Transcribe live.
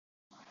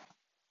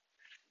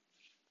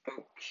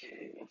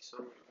Okay, so,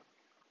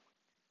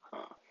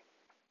 huh.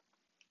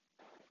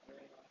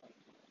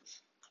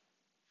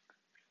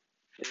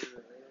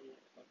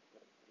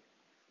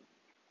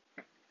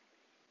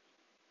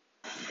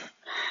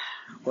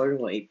 Where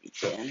do I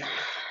begin?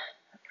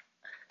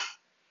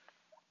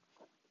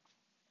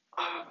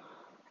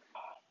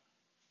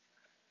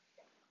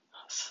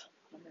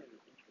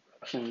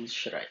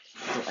 Should I?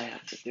 Do I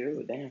have to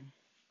do then?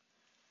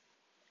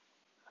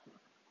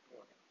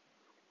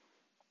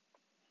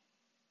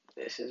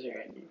 This is your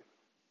ending.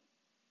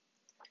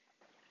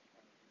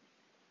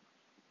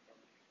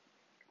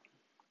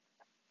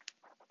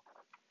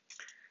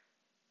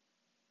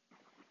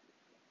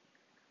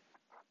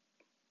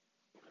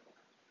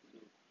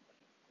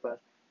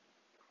 But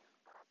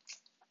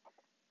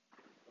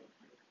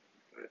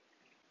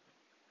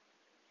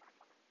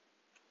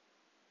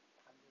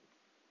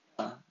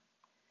uh,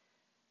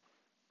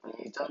 when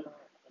you don't know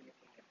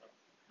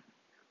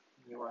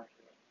you want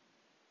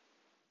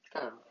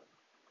kind of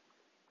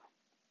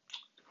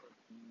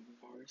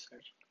more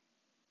research.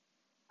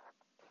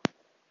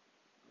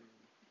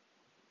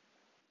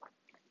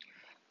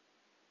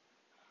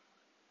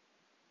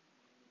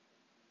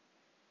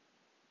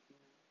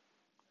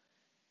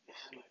 This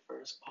is my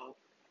first pod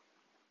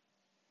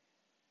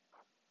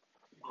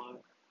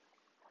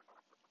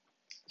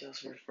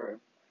just refer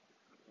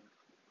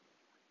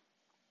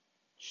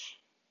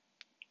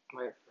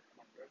my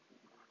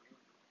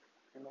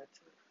and that's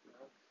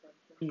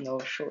it. No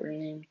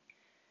shortening.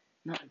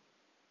 No,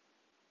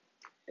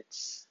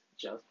 it's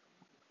just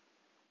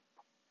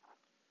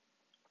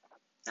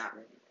not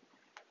really.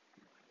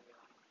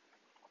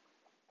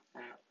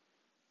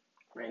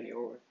 Randy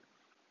Orton.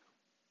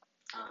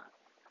 Uh,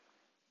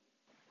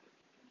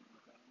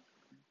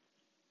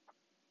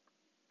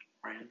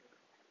 Rand.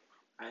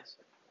 I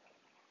said,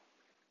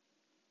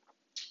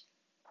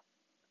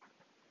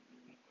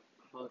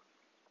 but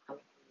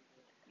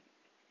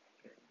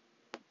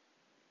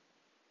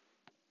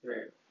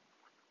very.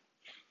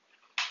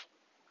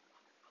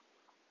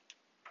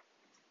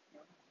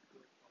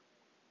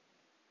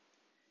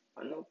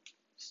 But nope,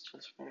 it's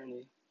just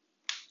Randy.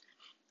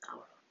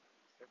 Oh,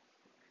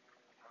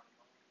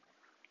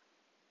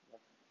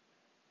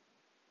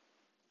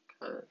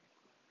 cause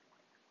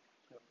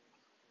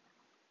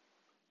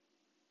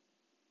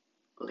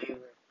leave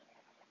it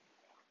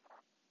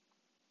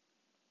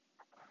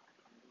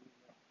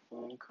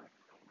alone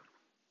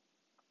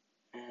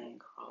and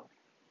call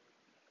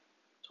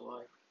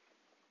twice.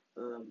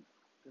 Um,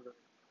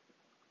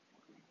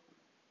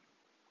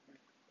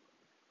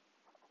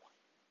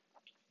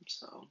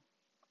 so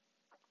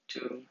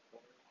two,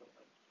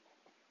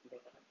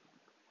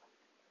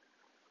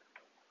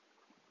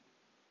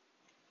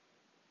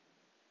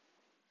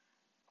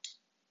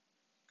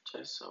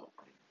 just so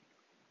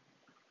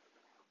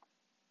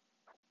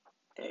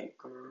a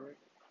great,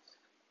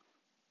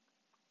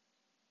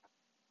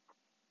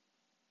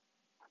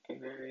 a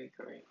very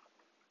great.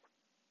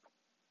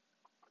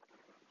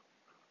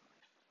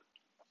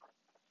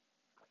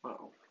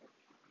 Well,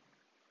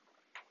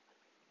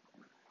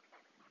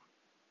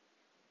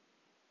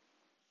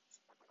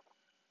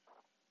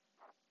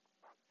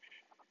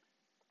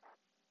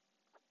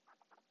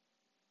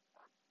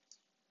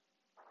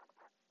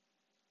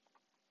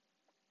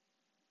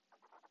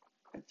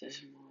 at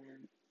this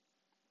moment,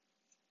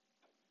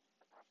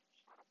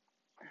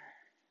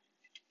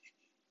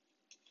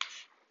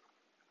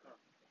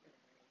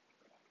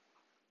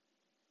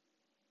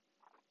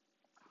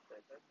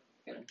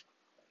 you know,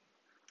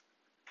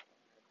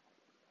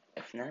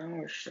 if now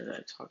or should I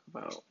talk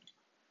about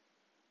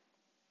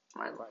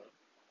my life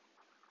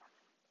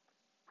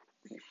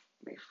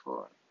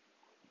before?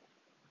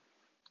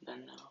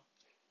 Then now.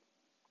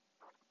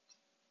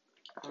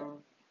 Um,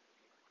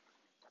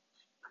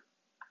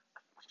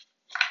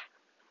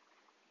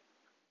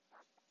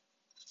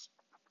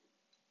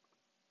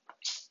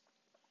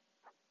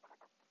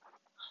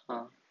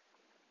 huh.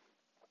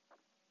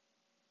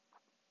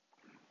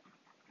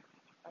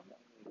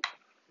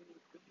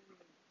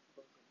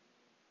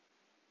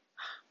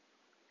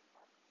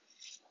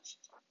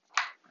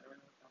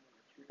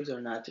 Choose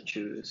or not to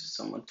choose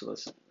someone to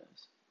listen to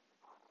this.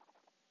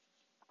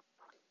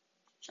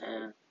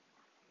 And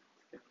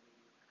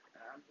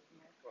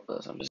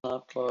I'm just gonna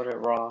upload it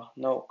raw,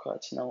 no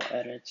cuts, no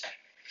edits.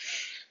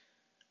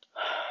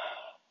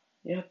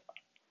 Yep,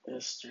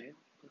 just straight.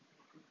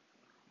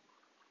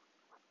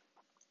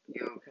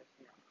 You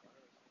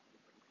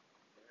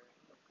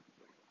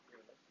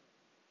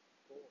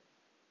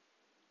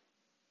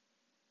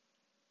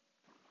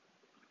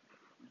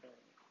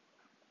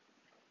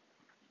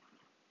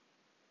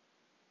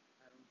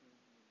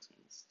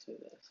listens to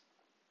this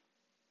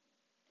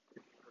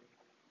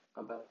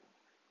about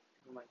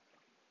my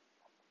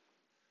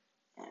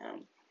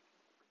and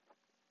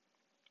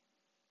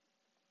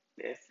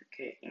if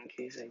in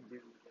case I do,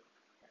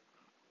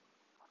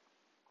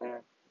 then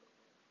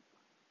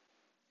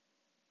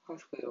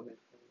hopefully it'll be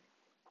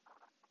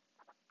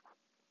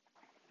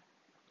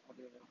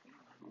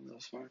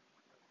this one.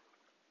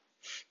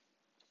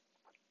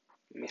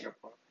 Made a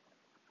part.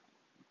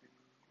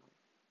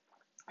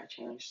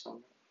 change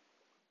some.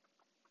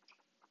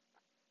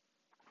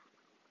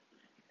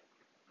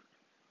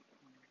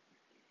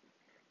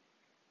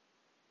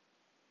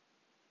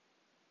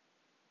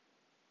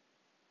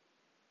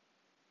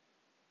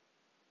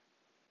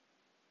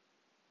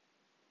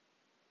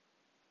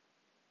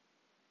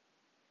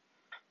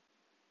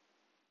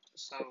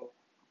 So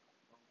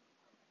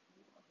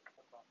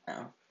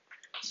yeah.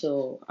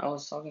 So I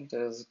was talking to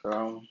this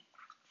girl.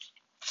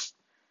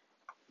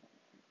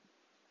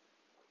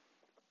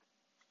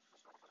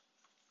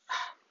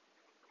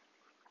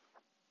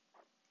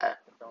 I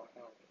don't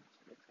know.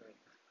 It's a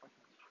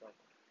fucking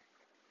struggle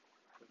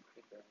to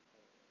figure out.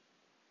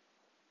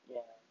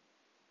 Yeah,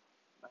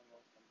 I know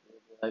some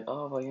people be like,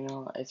 oh,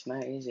 but it's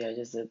not easy. I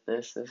just did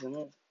this, this, and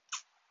this.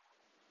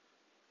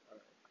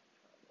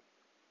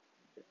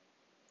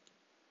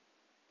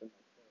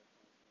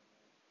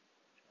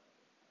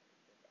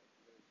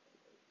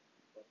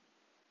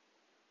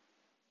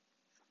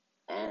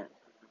 And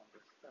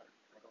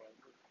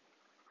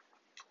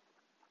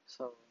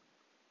so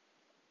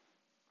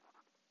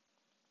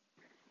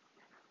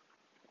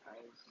I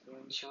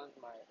assumed she was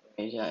my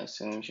age. I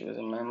assumed she was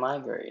in my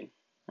grade.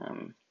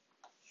 Um,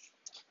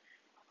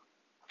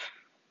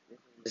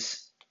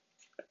 this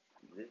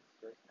this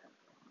just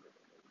happened.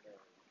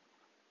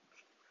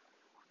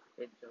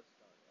 It just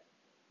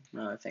started.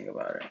 Now I think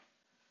about it.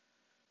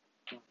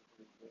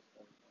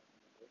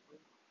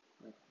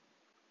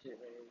 Today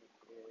is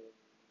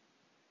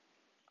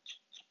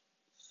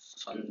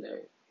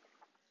Sunday,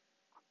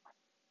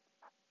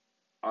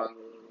 August,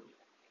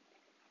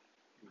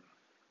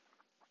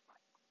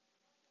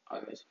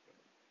 August.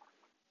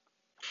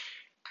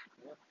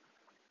 Yep.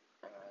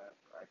 I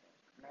think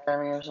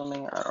marry or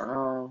something. I don't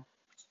know.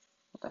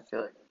 I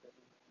feel like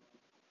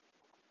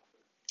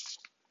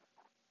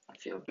I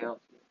feel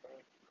guilty.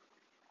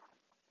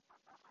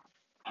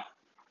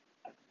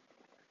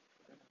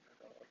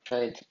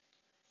 Tried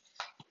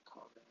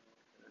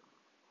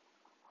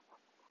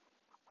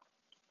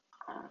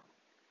uh,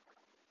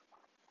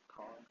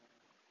 calling.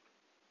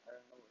 I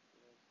don't know what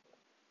it is,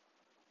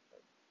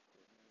 but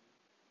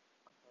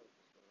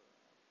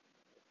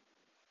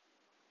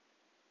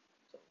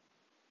so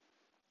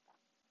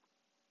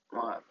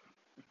what?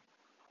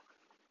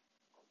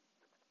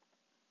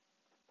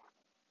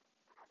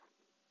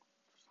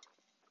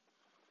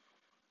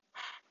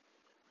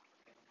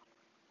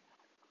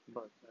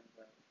 But turns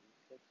out she's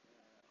 16.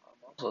 I'm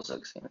also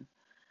 16,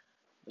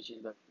 but she's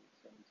about to be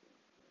 17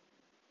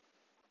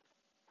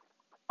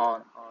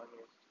 on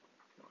August.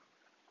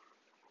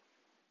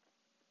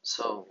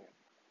 So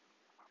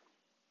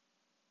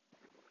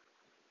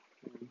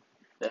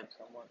that's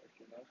someone. If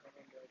you know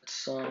someone that's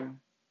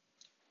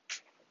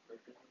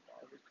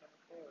August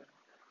 24.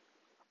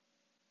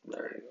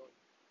 There you go.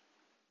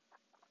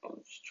 I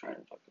was just trying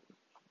to talk to her.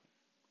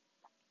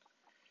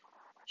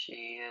 She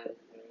is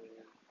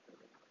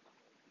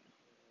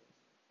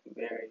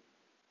very,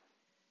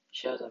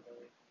 she has a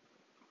very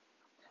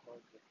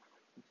intelligent,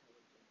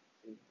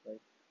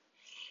 like,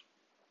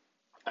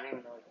 I don't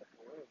even know what the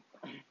word.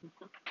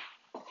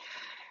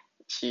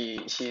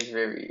 She's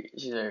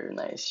very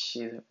nice.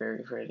 She's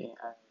very pretty.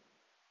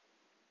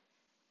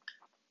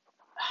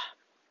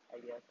 I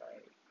guess I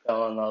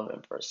fell in love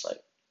at first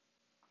sight.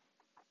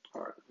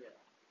 Or yeah,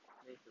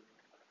 basically,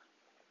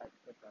 I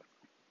picked up.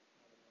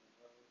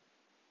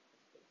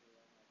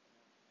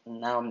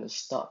 And now I'm just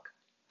stuck.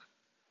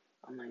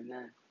 I'm like,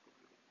 man,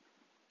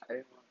 I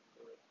didn't want to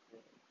do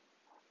it.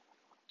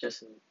 Just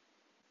to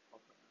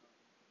help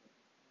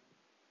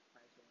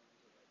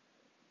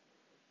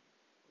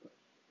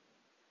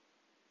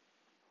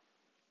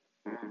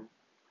her out.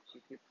 She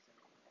keeps saying,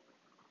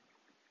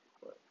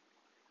 but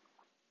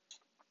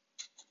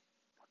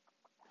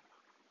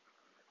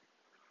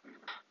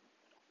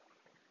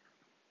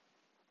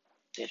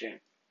Adrian,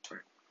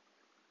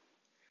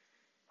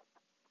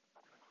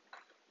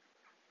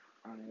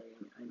 I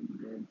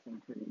did some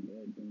pretty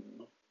good.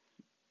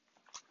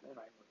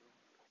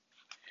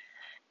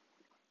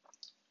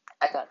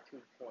 I got 2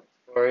 points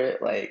for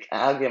it. Like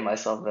I'll give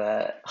myself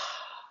that.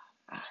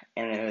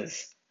 And it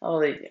was, I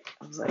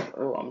was like,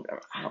 oh,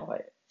 how do I?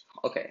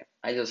 Okay,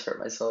 I just hurt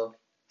myself.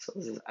 So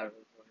this is I was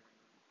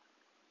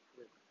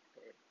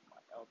my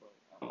elbow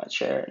on my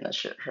chair, and that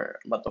shit hurt.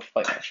 I'm about to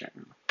fight my chair.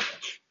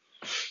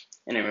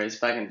 Anyways,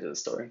 back into the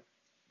story.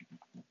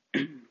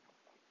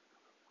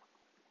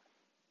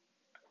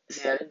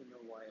 See, I didn't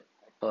know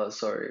why.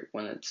 Sorry,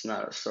 when it's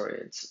not a story,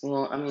 it's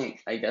well. I mean,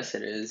 I guess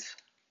it is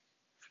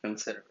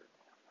considered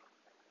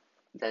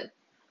that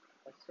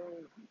a story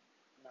is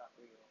not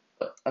real.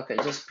 But okay,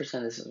 just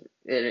pretend this is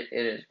it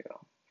is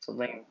real. So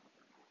like,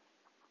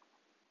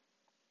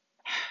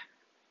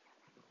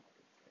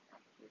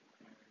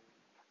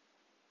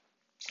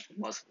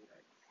 must be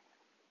right.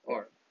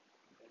 Or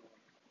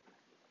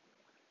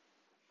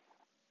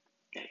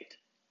date.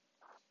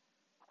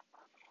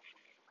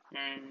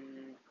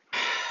 Mm,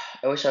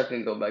 I wish I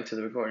could go back to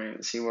the recording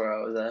and see where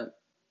I was at.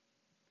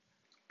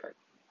 But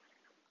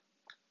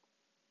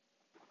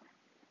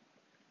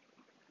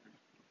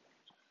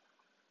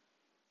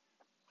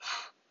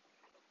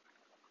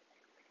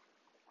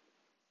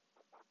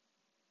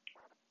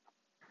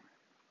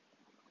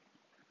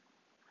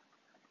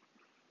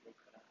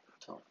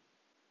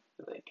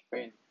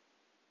Wait,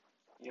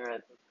 you're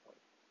at this point.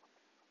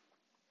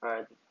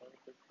 Alright, this point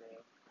is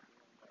there.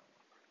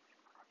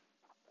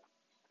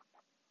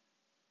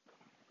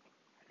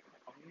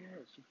 Oh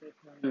yeah, she kept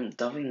on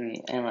dubbing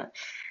me, and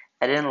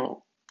I didn't.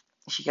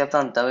 She kept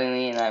on dubbing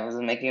me, and I was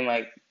making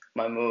my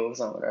moves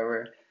and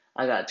whatever.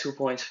 I got 2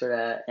 points for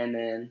that, and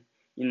then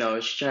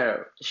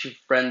she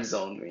friend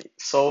zoned me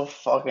so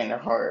fucking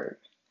hard.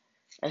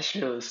 That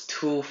shit was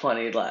too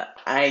funny. Like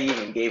I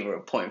even gave her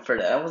a point for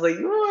that. I was like,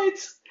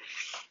 what?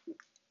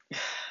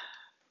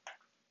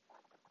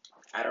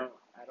 I don't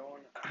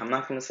wanna, I'm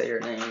not gonna say her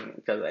name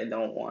because I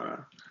don't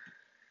wanna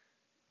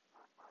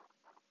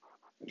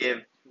give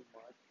too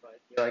much. But I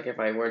feel like if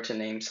I were to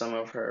name some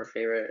of her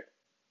favorite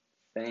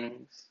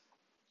things,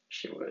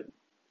 she would.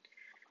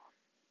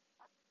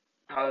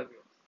 However,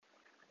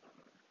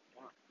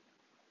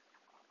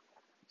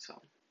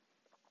 so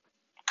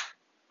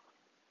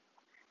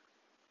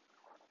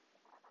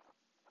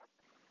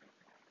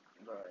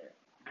but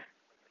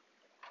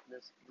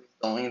this is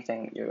the only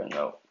thing you're gonna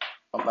know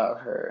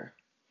about her.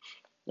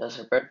 That's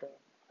her birthday.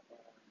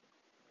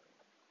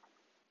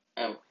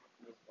 And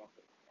this one.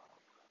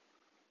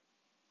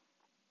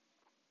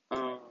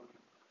 Um,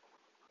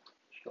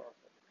 she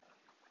also,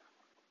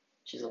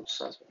 she's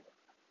obsessed with it.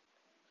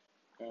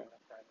 And I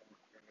find it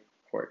very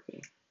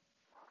quirky.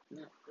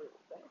 No,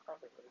 that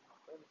probably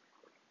really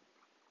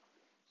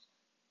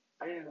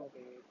I didn't know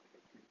they.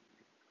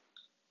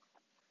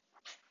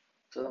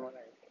 So then when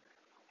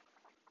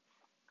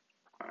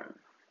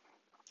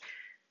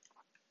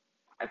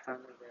I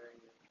found her very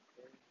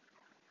good,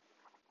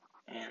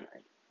 and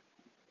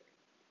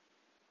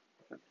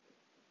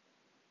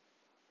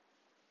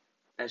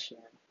as she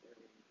had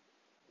very,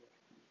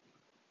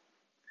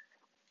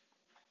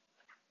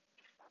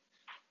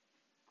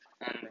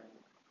 and then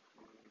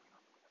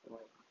she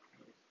went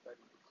to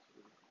study she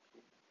was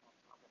on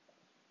top of that.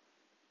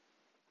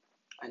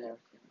 I never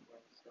seen her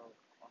so on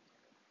top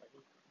of study.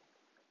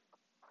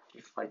 She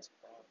fights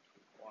back,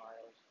 she's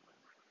wild,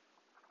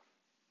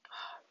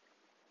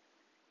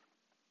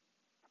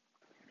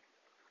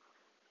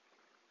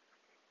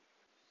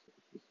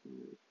 she's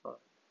smooth, but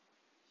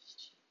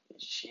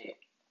she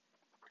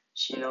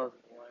she knows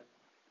when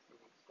to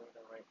say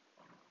the right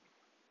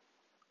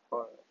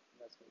or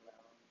mess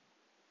around,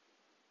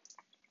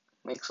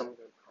 make some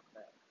good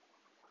comeback,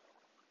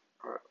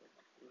 or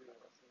really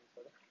listen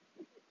to that.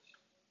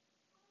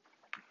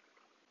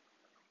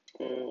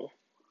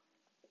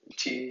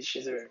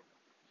 She's very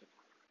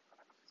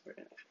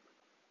nice.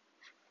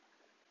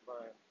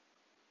 But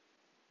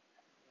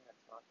yeah,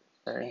 talking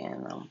study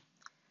and I'm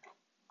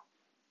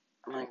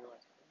not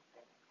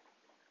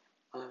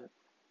going to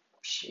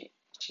she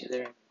she's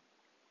there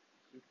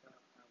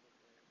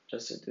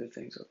just to do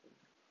things with me.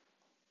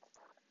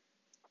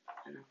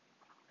 I know.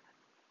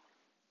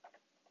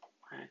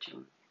 I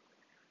actually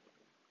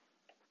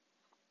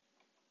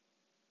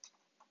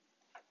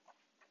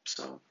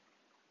so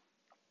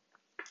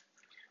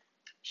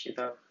she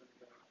thought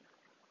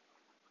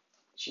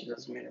she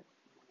does me I was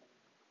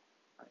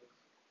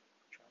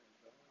trying to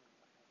go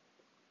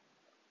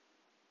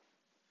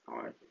I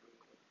wanted to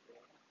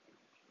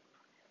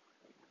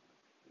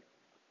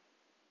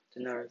do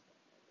another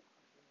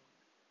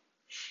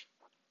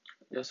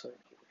just so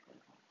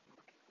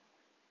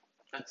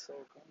that's so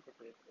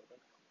complicated.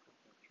 That's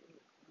true.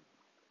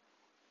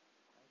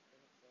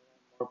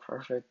 More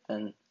perfect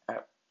than I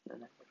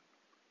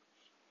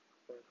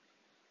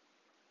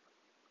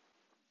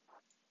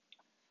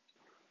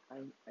I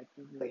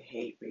completely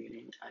hate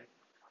reading. I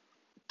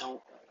don't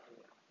like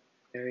it.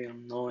 Very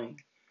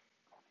annoying.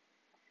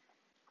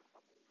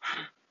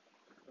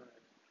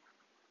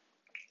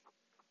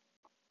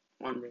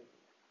 One day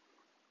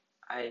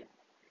I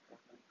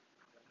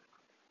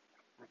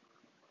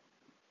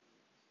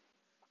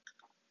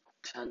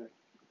ten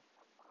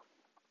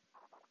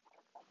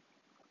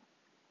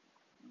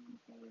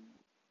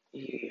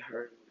he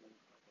heard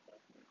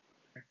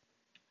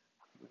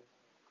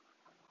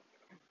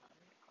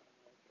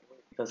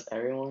because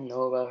everyone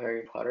know about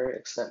Harry Potter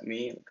except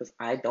me because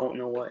I don't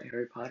know what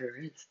Harry Potter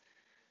is.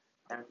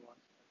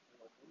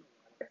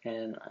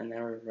 And I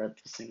never read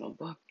the single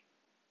book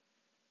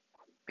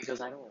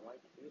because I don't like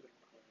reading.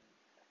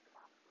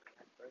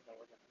 At first I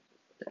wasn't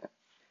interested.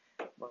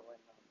 But when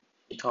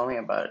she told me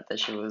about it, that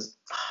she was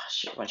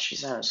when she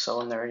sounded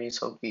so nerdy,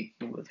 so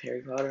geeky with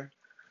Harry Potter.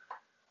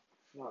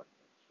 Fuck.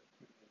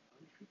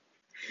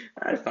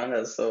 I found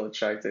that so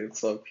attractive,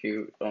 so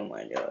cute. Oh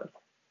my god.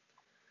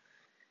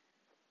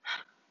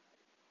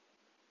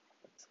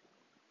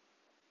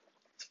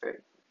 It's very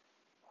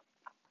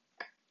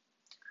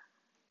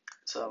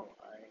so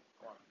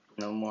I want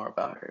to know more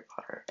about Harry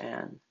Potter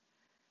and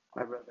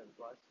my brother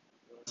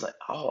was like,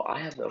 oh, I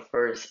have the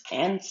first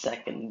and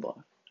second book.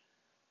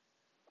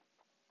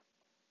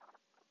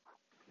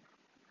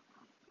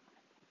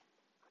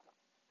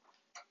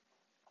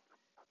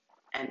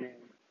 And then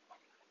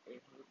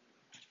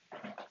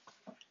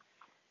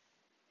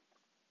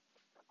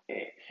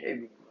it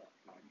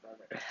my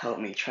brother helped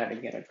me try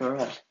to get a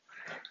girl.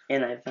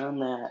 And I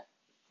found that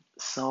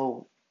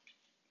so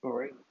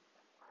great.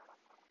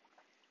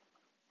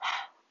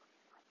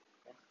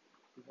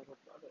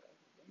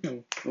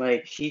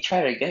 Like he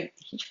tried to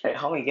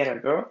help me get a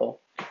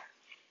girl,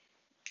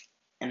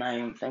 and I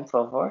am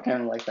thankful for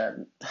him like that.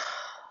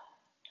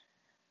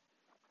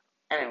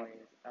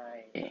 Anyways,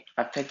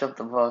 I picked up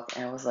the book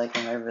and I was like,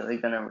 am I really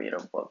gonna read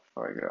a book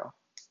for a girl?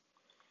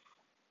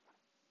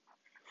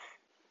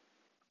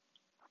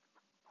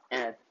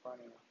 And it's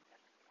funny,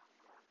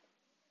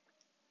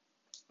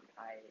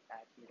 I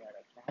actually read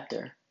a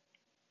chapter.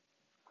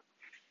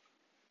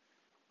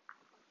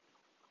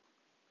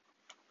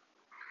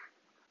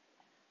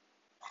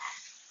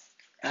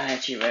 I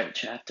actually read a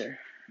chapter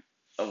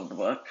of the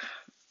book.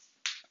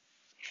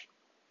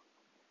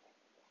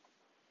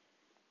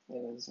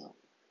 It was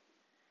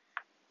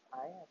I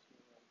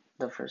actually read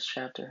the first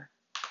chapter.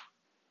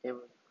 It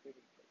was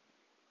pretty good.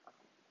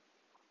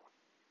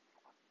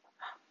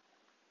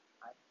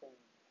 I think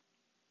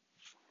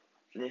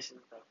this is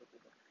like the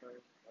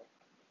first.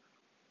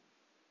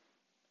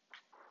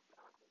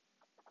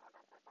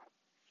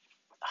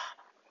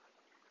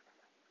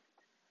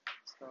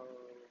 So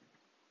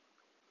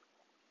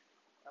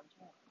I'm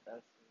trying my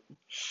best to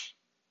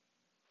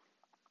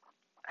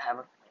have a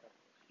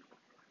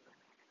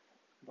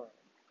but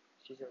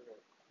she's a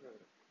real her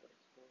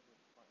school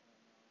partner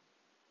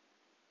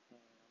now,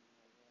 and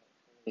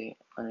I'm like,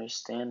 I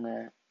understand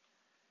that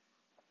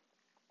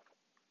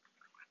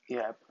you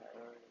have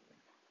priority.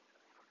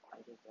 I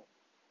just don't.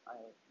 I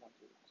want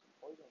to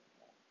support them,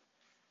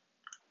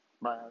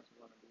 but I also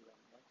want to be there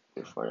next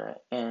year for that.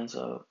 And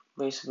so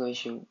basically,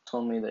 she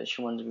told me that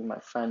she wanted to be my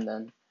friend.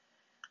 Then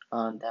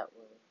that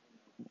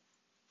way,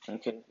 in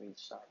case we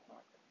stop,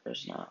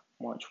 there's not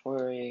much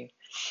worry.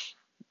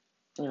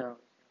 You know,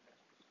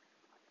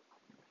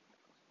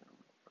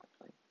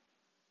 like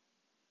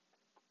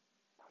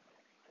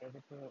if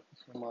you put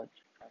so much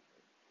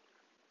effort,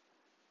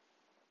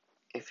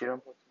 if you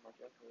don't put so much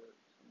effort,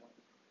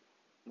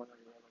 one of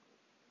your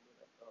relatives can be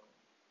like, oh,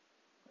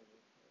 like,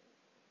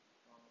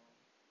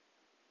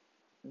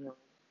 you know,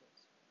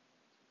 it's,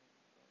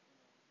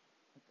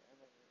 at the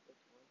end of it,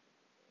 it's worth it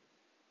because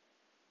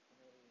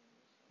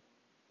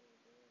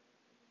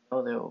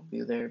know they will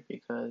be there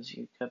because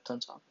you kept on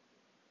talking.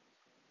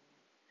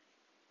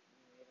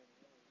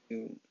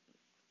 You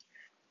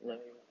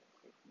literally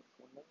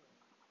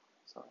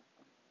so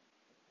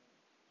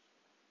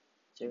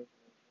seriously,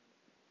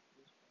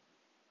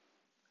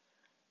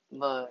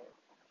 but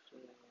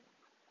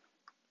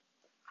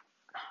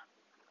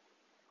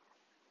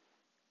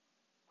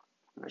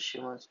she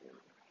wants me to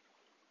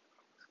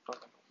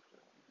fuck.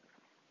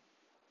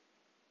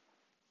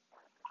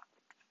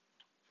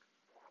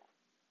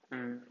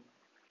 Mm.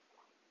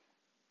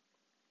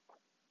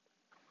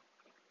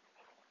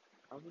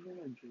 I was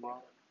gonna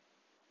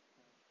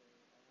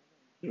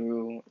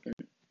drew in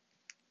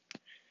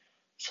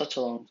such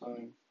a long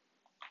time.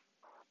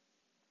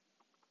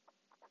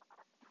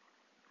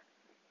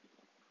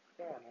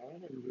 Yeah, I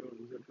haven't drew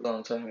in such a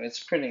long time.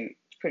 It's pretty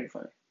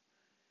funny.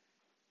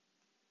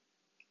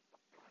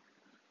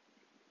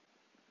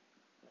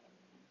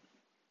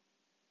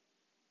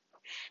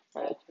 I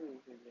actually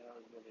think I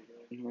was really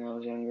good when I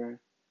was younger.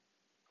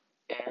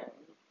 And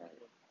it's kind of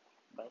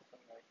the best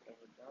thing I've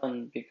ever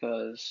done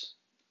because,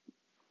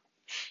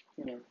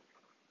 you know,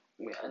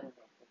 I didn't have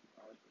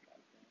technology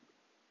back then.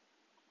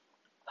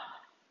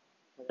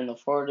 I didn't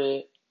afford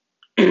it.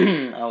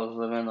 I was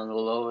living on the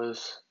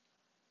lowest,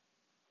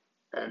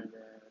 and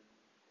then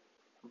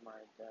my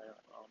dad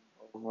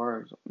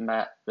worked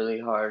Matt really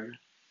hard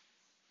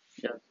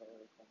just so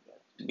we can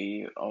get to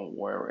be on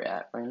where we're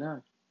at right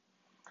now.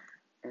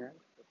 And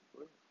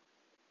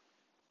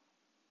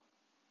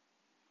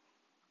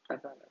I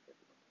found that pretty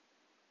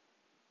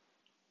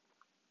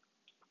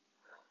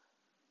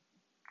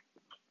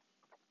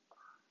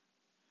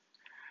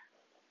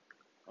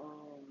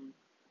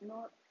you know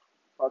what?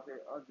 Okay,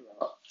 I'll do it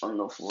on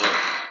the floor.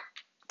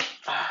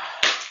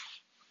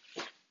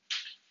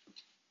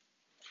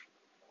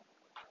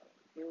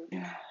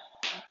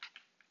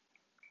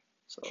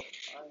 So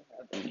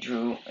I have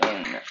Drew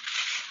and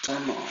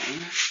I'm on.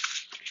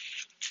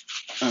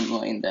 I'm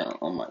laying down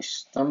on my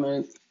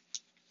stomach,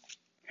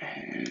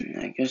 and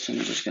I guess I'm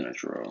just gonna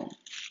draw.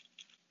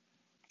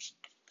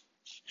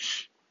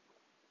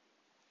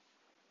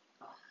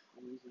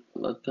 I'm using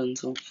lead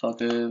pencil.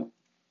 Fuck it.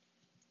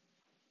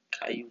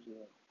 I use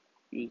it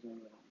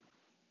using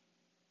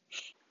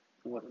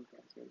wooden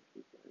pencil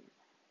because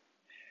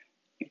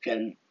you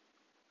can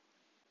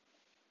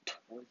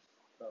twist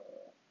the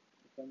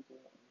pencil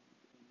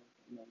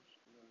and make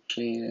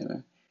shade,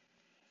 and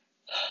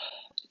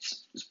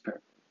it's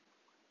perfect.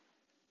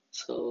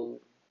 So,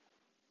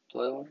 do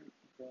I want to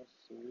draw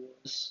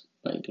serious?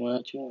 Like, do I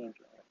actually want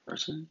to draw a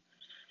person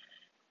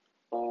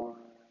or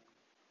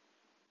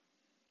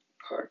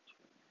cartoon?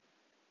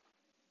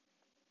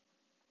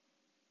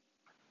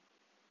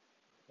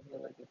 I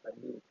feel like if I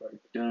do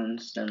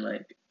cartoons, then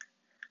like,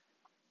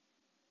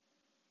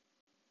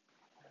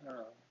 I don't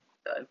know.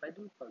 If I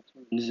do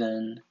cartoons,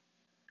 then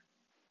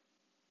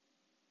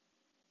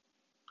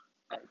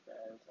I guess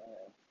I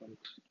have some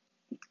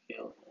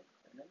skill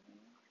in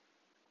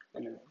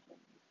animation.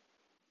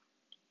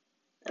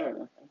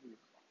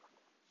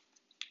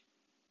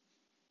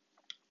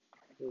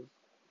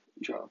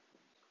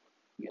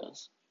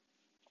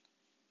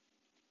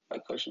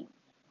 person.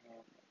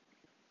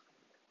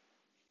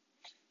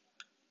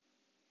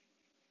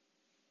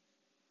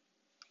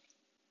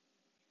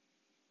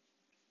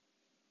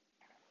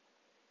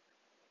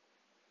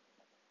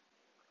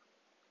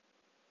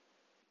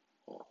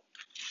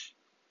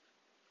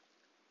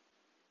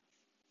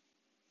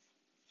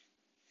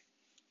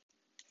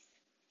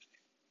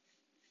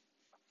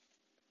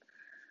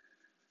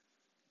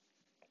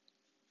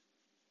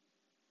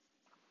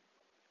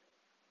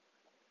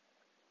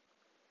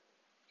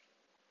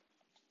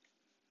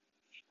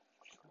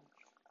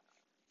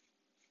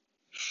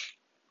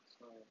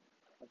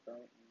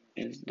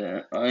 Is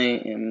that I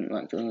am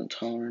lactose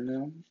intolerant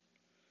now,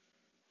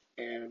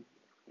 and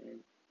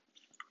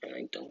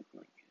I don't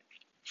like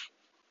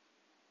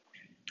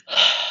it.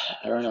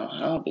 I don't know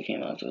how I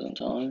became lactose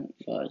intolerant,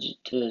 but I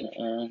just did,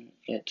 and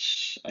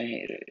I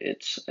hate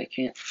it. I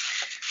can't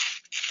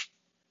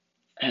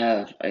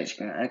have ice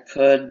cream. I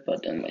could,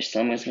 but then my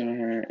stomach's gonna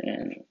hurt,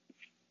 and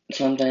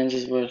sometimes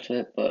it's worth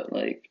it, but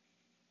like,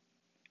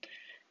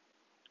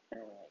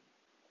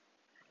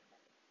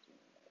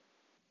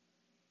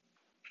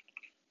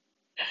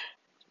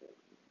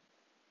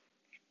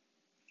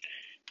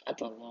 at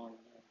the long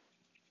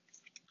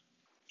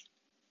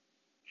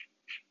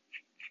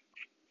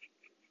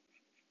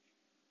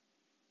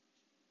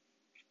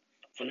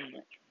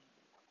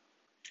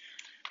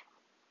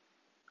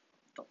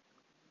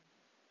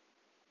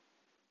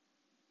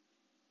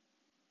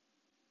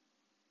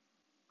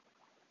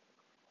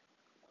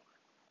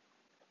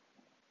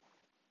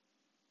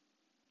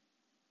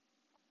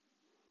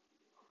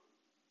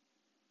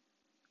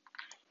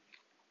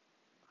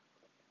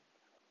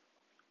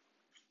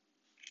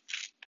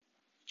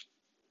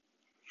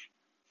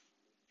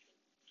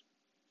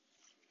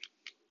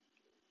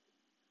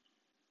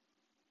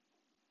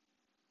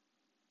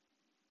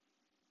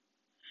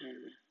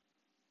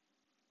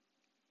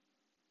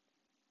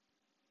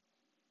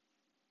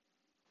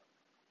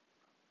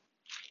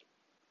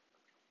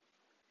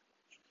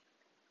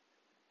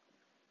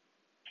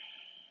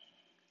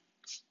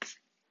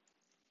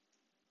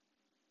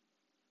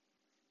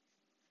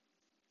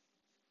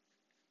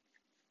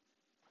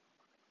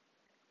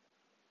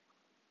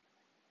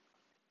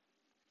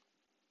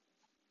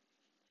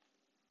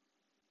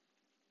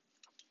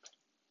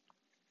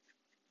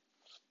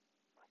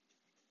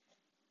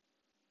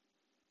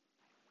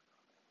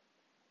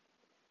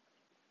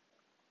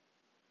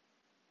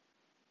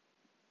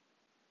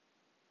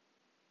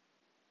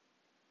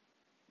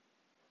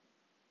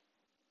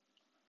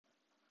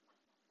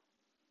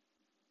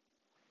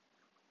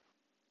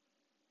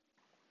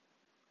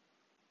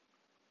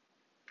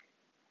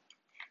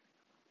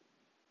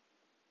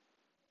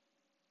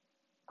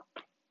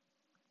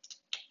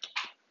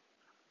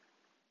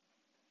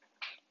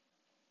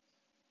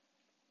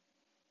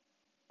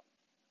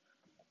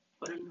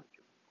run,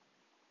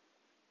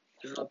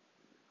 just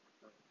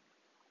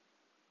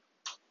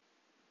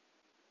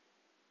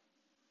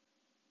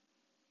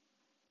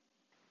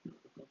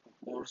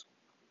more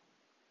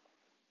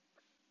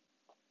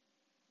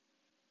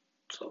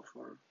so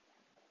far.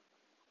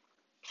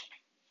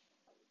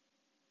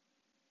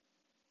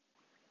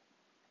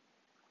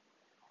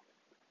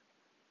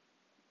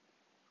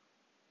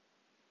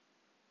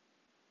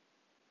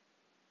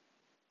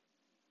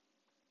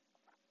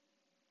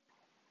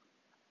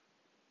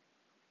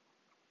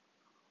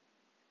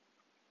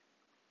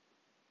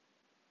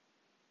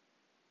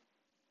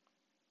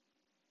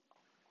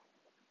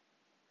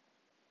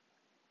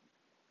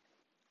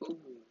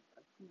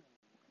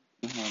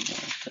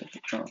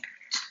 Oh,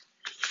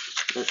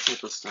 let's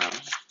take a style.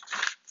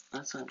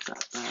 That's not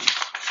that bad.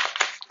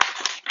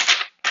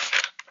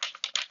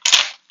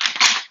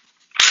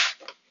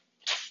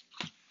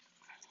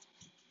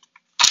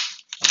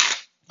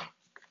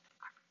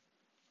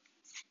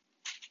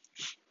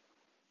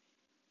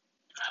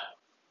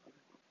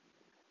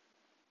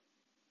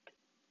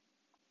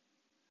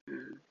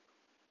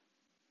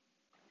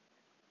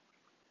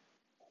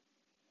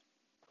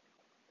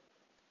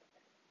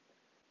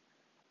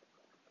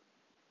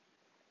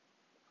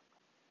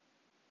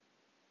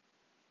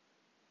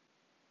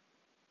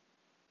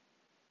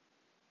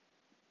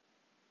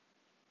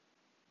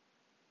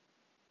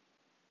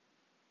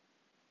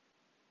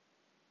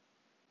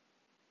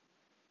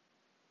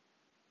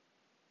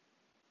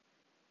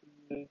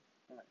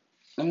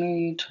 Let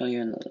me tell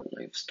you another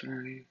life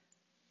story.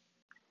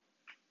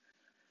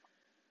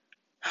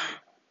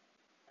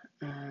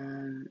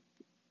 Um,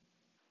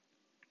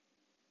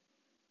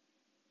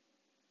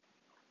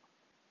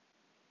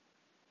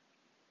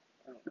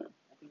 I don't know.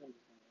 I think I'm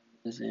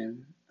just gonna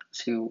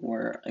see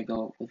where I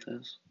go with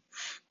this.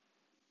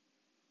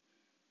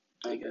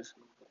 I guess.